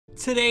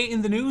Today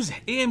in the news,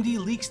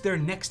 AMD leaks their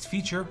next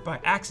feature by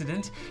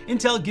accident,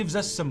 Intel gives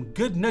us some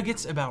good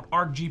nuggets about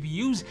ARC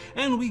GPUs,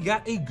 and we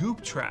got a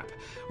goop trap.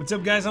 What's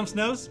up guys, I'm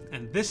Snows,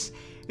 and this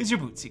is your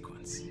boot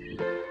sequence.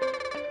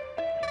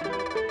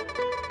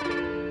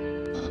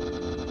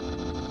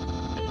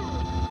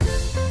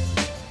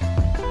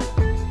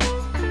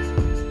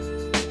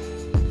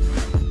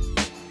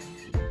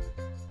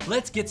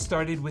 Let's get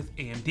started with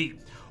AMD.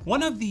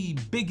 One of the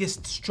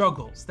biggest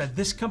struggles that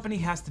this company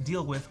has to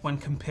deal with when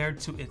compared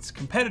to its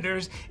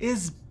competitors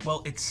is,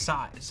 well, its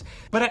size.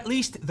 But at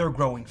least they're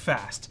growing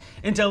fast.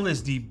 Intel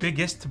is the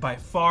biggest by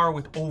far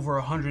with over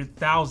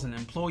 100,000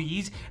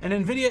 employees, and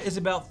Nvidia is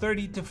about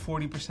 30 to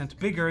 40%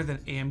 bigger than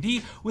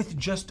AMD with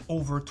just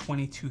over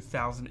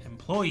 22,000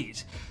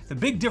 employees. The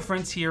big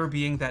difference here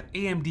being that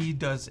AMD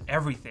does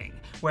everything,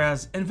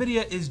 whereas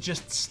Nvidia is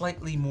just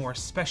slightly more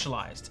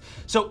specialized.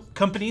 So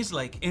companies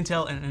like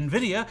Intel and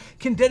Nvidia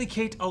can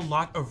dedicate a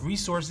lot of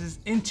resources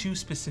into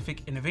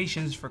specific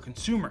innovations for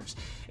consumers.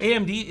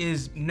 AMD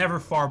is never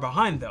far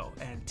behind though,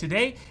 and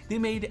today they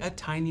made a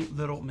tiny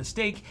little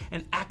mistake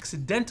and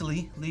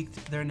accidentally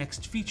leaked their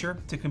next feature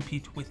to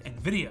compete with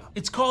Nvidia.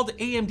 It's called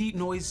AMD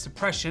Noise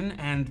Suppression,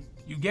 and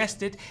you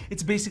guessed it,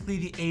 it's basically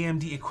the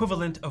AMD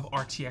equivalent of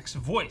RTX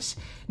voice.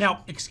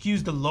 Now,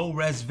 excuse the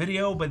low-res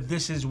video, but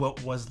this is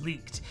what was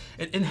leaked.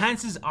 It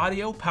enhances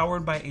audio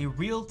powered by a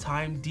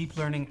real-time deep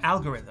learning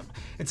algorithm.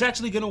 It's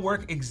actually going to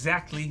work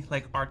exactly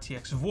like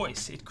RTX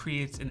voice. It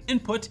creates an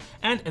input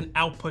and an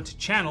output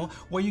channel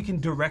where you can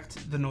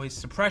direct the noise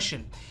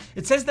suppression.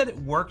 It says that it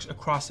works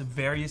across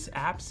various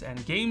apps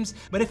and games,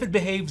 but if it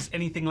behaves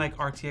anything like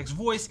RTX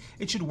voice,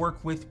 it should work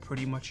with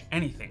pretty much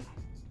anything.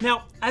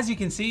 Now, as you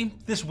can see,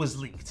 this was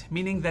leaked,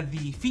 meaning that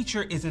the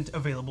feature isn't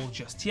available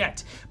just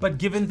yet. But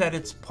given that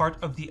it's part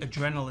of the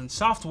Adrenalin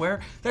software,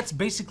 that's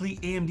basically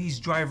AMD's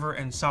driver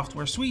and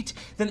software suite,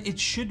 then it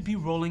should be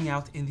rolling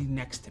out in the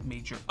next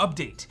major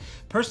update.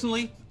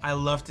 Personally, I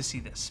love to see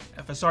this.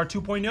 FSR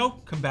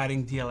 2.0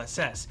 combating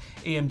DLSS,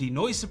 AMD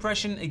noise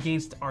suppression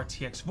against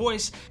RTX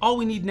voice. All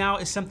we need now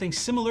is something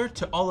similar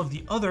to all of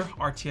the other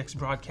RTX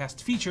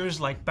broadcast features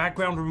like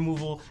background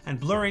removal and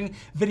blurring,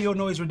 video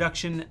noise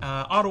reduction,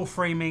 auto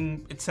framing,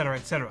 etc.,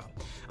 etc.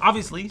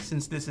 Obviously,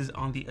 since this is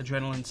on the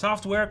Adrenalin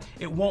software,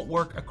 it won't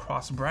work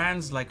across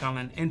brands like on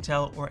an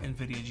Intel or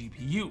Nvidia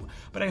GPU,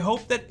 but I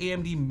hope that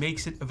AMD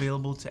makes it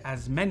available to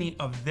as many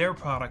of their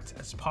products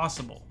as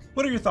possible.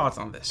 What are your thoughts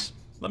on this?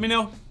 Let me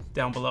know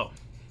down below.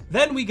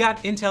 Then we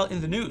got Intel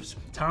in the news.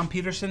 Tom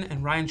Peterson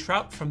and Ryan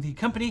Shrout from the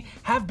company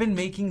have been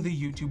making the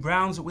YouTube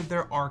rounds with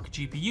their ARC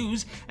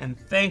GPUs, and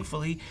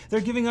thankfully,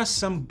 they're giving us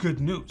some good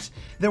news.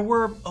 There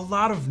were a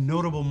lot of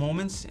notable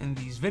moments in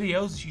these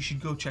videos. You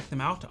should go check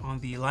them out on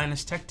the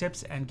Linus Tech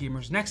Tips and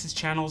Gamers Nexus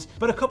channels,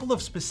 but a couple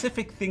of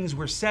specific things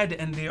were said,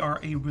 and they are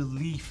a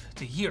relief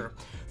to hear.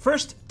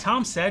 First,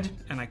 Tom said,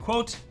 and I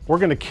quote, "We're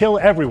going to kill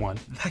everyone."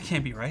 That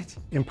can't be right.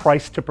 In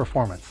price to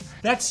performance.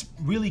 That's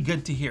really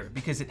good to hear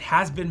because it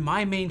has been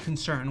my main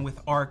concern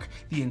with ARC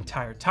the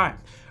entire time.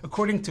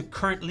 According to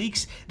current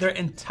leaks, their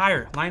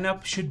entire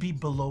lineup should be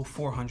below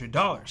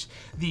 $400.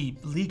 The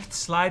leaked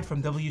slide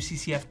from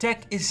WCCF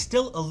Tech is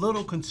still a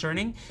little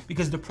concerning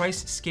because the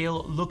price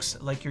scale looks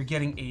like you're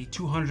getting a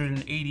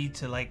 $280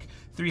 to like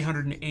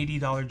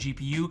 $380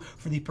 GPU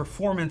for the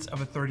performance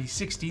of a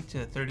 3060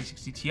 to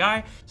 3060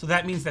 Ti. So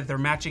that means that they're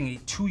matching a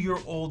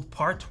 2-year-old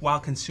part while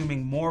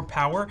consuming more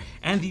power,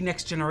 and the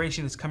next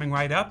generation is coming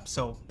right up,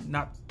 so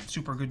not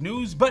super good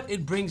news, but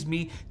it brings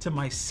me to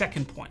my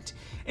second point.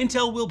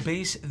 Intel will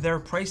base their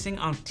pricing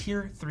on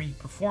Tier 3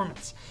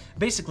 performance.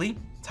 Basically,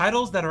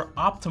 titles that are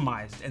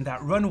optimized and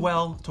that run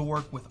well to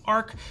work with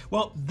ARC,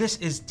 well, this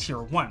is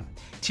Tier 1.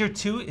 Tier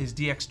 2 is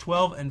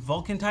DX12 and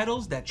Vulkan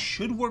titles that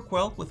should work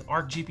well with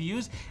ARC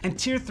GPUs, and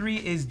Tier 3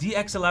 is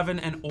DX11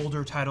 and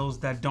older titles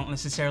that don't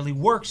necessarily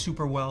work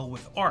super well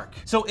with ARC.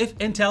 So if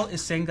Intel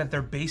is saying that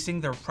they're basing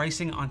their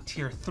pricing on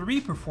Tier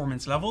 3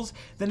 performance levels,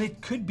 then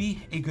it could be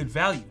a good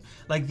value.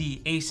 Like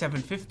the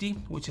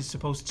A750, which is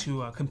supposed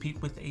to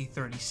compete with a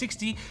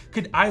 3060,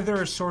 could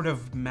either sort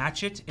of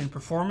match it in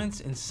performance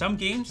in some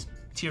games,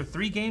 Tier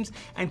 3 games,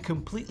 and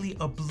completely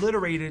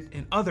obliterate it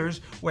in others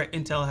where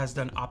Intel has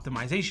done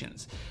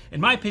optimizations.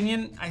 In my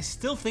opinion, I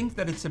still think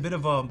that it's a bit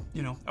of a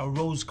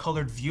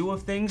rose-colored view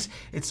of things.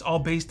 It's all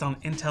based on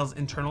Intel's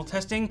internal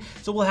testing,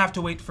 so we'll have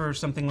to wait for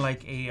something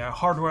like a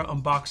hardware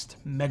unboxed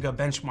mega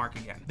benchmark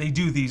again. They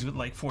do these with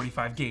like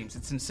 45 games,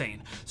 it's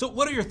insane. So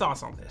what are your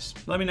thoughts on this?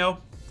 Let me know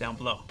down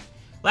below.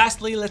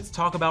 Lastly, let's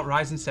talk about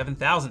Ryzen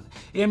 7000.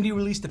 AMD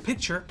released a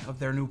picture of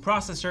their new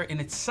processor in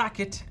its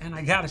socket, and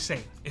I gotta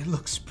say, it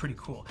looks pretty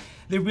cool.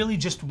 They really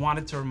just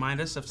wanted to remind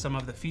us of some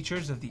of the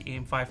features of the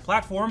AM5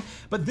 platform,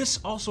 but this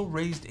also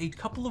raised a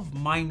couple of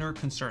minor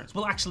concerns.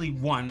 Well, actually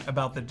one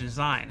about the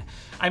design.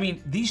 I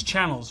mean, these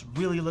channels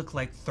really look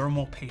like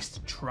thermal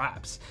paste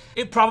traps.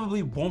 It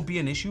probably won't be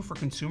an issue for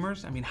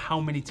consumers. I mean, how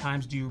many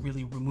times do you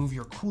really remove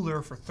your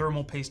cooler for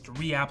thermal paste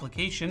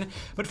reapplication?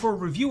 But for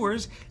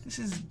reviewers, this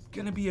is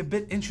gonna be a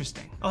bit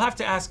interesting. I'll have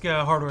to ask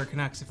Hardware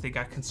Canucks if they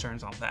got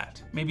concerns on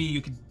that. Maybe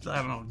you could, I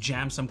don't know,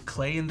 jam some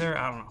clay in there,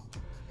 I don't know.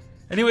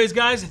 Anyways,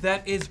 guys,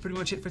 that is pretty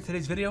much it for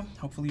today's video.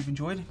 Hopefully you've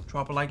enjoyed.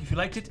 Drop a like if you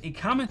liked it, a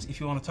comment if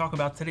you want to talk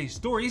about today's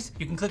stories.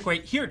 You can click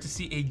right here to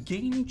see a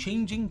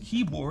game-changing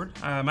keyboard.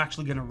 I'm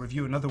actually going to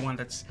review another one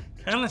that's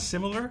kind of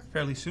similar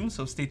fairly soon,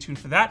 so stay tuned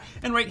for that.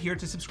 And right here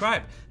to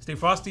subscribe. Stay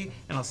frosty,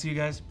 and I'll see you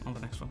guys on the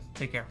next one.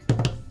 Take care.